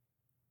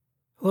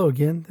Hello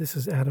again, this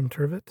is Adam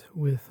Turvitt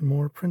with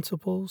more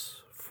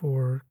principles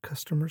for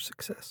customer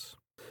success.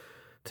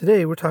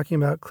 Today we're talking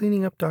about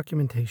cleaning up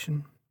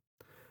documentation.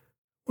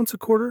 Once a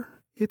quarter,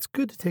 it's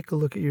good to take a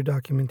look at your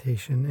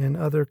documentation and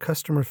other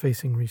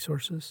customer-facing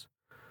resources.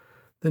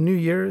 The new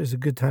year is a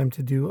good time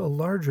to do a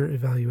larger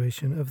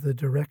evaluation of the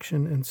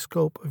direction and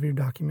scope of your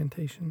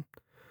documentation.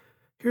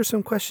 Here are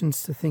some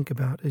questions to think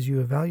about as you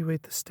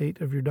evaluate the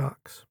state of your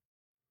docs.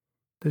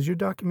 Does your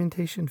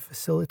documentation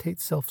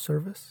facilitate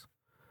self-service?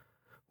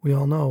 We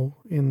all know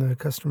in the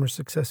customer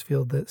success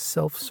field that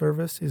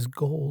self-service is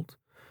gold,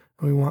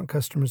 and we want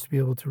customers to be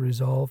able to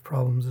resolve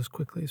problems as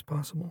quickly as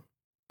possible.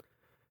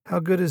 How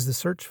good is the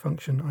search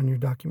function on your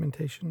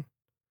documentation?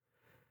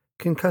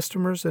 Can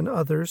customers and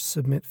others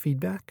submit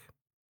feedback?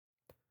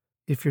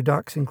 If your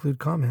docs include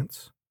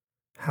comments,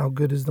 how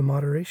good is the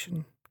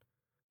moderation?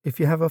 If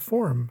you have a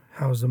forum,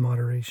 how's the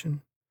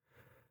moderation?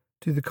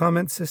 Do the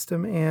comment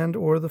system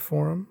and/or the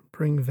forum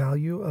bring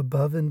value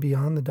above and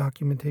beyond the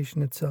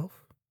documentation itself?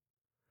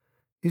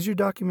 Is your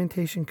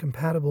documentation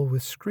compatible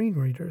with screen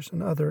readers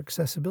and other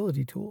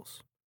accessibility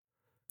tools?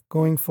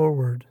 Going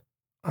forward,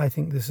 I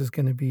think this is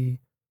going to be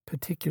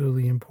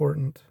particularly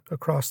important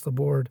across the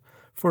board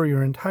for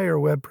your entire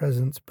web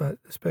presence, but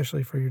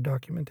especially for your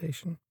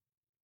documentation.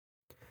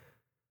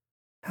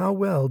 How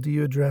well do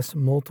you address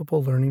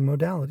multiple learning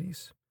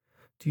modalities?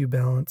 Do you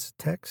balance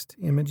text,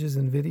 images,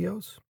 and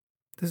videos?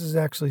 This is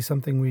actually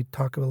something we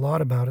talk a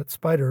lot about at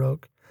Spider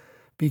Oak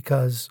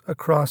because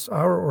across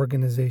our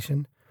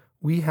organization,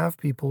 we have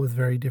people with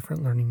very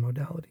different learning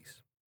modalities.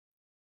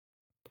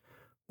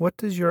 What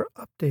does your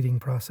updating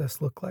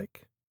process look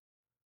like?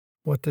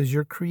 What does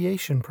your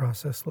creation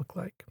process look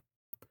like?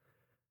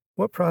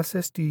 What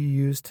process do you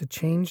use to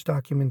change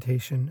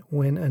documentation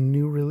when a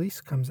new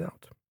release comes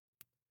out?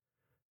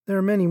 There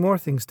are many more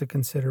things to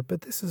consider,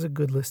 but this is a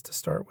good list to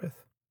start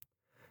with.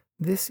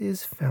 This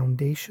is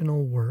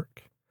foundational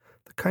work,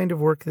 the kind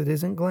of work that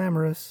isn't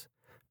glamorous,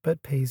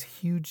 but pays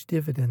huge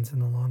dividends in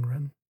the long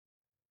run.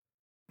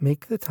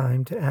 Make the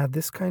time to add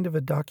this kind of a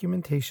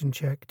documentation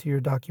check to your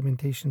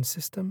documentation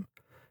system,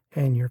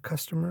 and your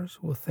customers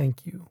will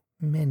thank you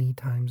many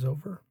times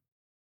over.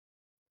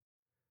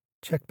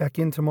 Check back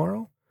in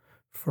tomorrow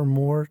for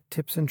more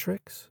tips and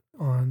tricks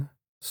on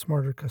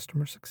smarter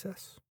customer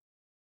success.